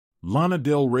Lana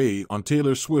Del Rey on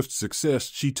Taylor Swift's success.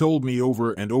 She told me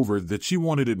over and over that she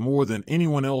wanted it more than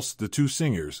anyone else. The two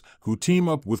singers, who team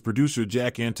up with producer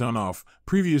Jack Antonoff,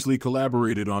 previously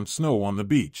collaborated on Snow on the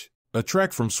Beach, a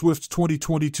track from Swift's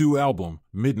 2022 album,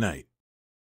 Midnight.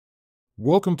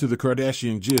 Welcome to the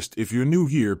Kardashian Gist. If you're new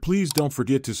here, please don't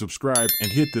forget to subscribe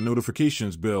and hit the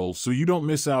notifications bell so you don't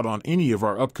miss out on any of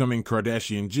our upcoming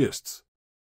Kardashian Gists.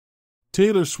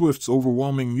 Taylor Swift's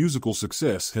overwhelming musical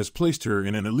success has placed her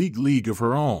in an elite league of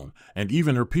her own, and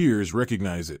even her peers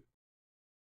recognize it.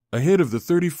 Ahead of the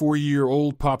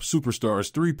 34-year-old pop superstar's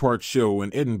three-part show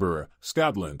in Edinburgh,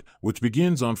 Scotland, which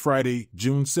begins on Friday,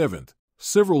 June 7th,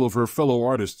 several of her fellow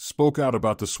artists spoke out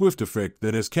about the Swift effect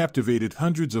that has captivated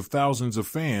hundreds of thousands of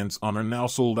fans on her now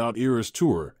sold-out Eras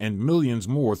tour and millions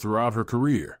more throughout her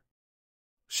career.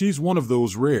 She's one of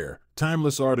those rare,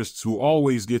 timeless artists who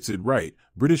always gets it right,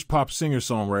 British pop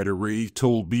singer-songwriter Ray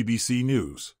told BBC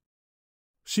News.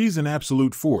 She's an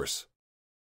absolute force.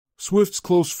 Swift's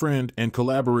close friend and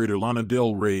collaborator Lana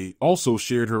Del Rey also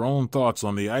shared her own thoughts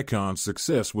on the icon's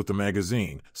success with the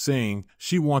magazine, saying,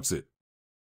 "She wants it.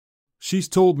 She's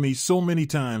told me so many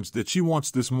times that she wants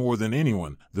this more than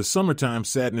anyone," the Summertime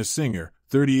Sadness singer,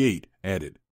 38,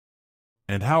 added.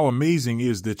 "And how amazing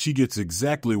is that she gets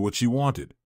exactly what she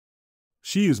wanted.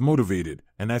 She is motivated,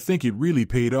 and I think it really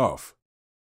paid off."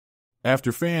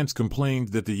 After fans complained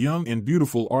that the young and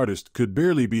beautiful artist could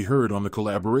barely be heard on the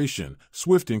collaboration,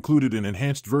 Swift included an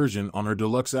enhanced version on her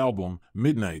deluxe album,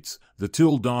 Midnights, the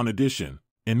Till Dawn edition,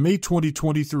 in May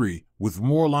 2023, with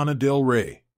MORE Lana Del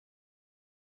Rey.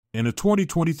 In a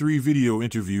 2023 video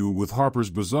interview with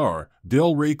Harper's Bazaar,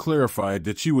 Del Rey clarified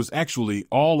that she was actually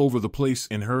all over the place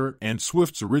in her and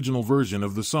Swift's original version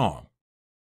of the song.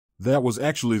 "That was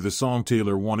actually the song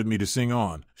Taylor wanted me to sing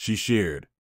on," she shared.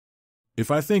 "If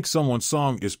I think someone's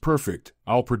song is perfect,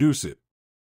 I'll produce it.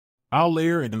 I'll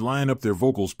layer and line up their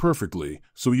vocals perfectly,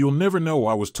 so you'll never know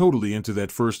I was totally into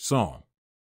that first song."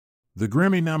 The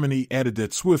Grammy nominee added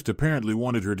that Swift apparently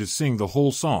wanted her to sing the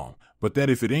whole song, but that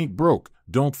if it ain't broke,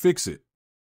 don't fix it.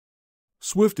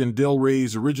 Swift and Del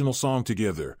Rey's original song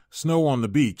together, Snow on the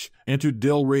Beach, entered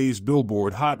Del Rey's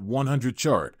Billboard Hot 100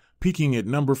 chart, peaking at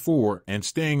number 4 and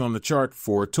staying on the chart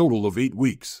for a total of 8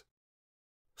 weeks.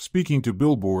 Speaking to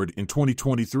Billboard in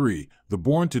 2023, the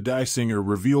Born to Die singer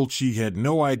revealed she had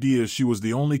no idea she was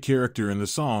the only character in the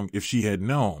song. If she had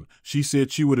known, she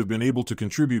said she would have been able to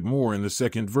contribute more in the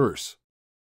second verse.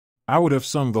 "I would have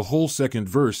sung the whole second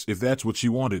verse if that's what she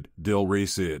wanted," Del Rey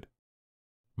said.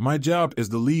 "My job as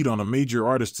the lead on a major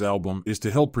artist's album is to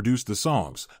help produce the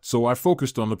songs, so I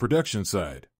focused on the production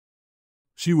side.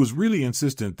 She was really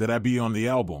insistent that I be on the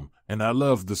album, and I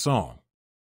loved the song.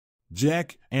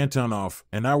 Jack Antonoff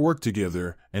and I worked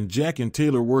together, and Jack and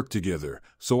Taylor worked together,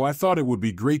 so I thought it would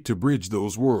be great to bridge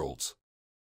those worlds."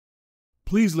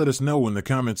 Please let us know in the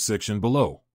comments section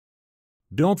below.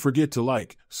 Don't forget to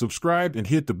like, subscribe, and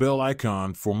hit the bell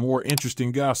icon for more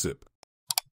interesting gossip.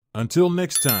 Until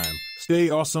next time, stay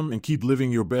awesome and keep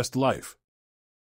living your best life.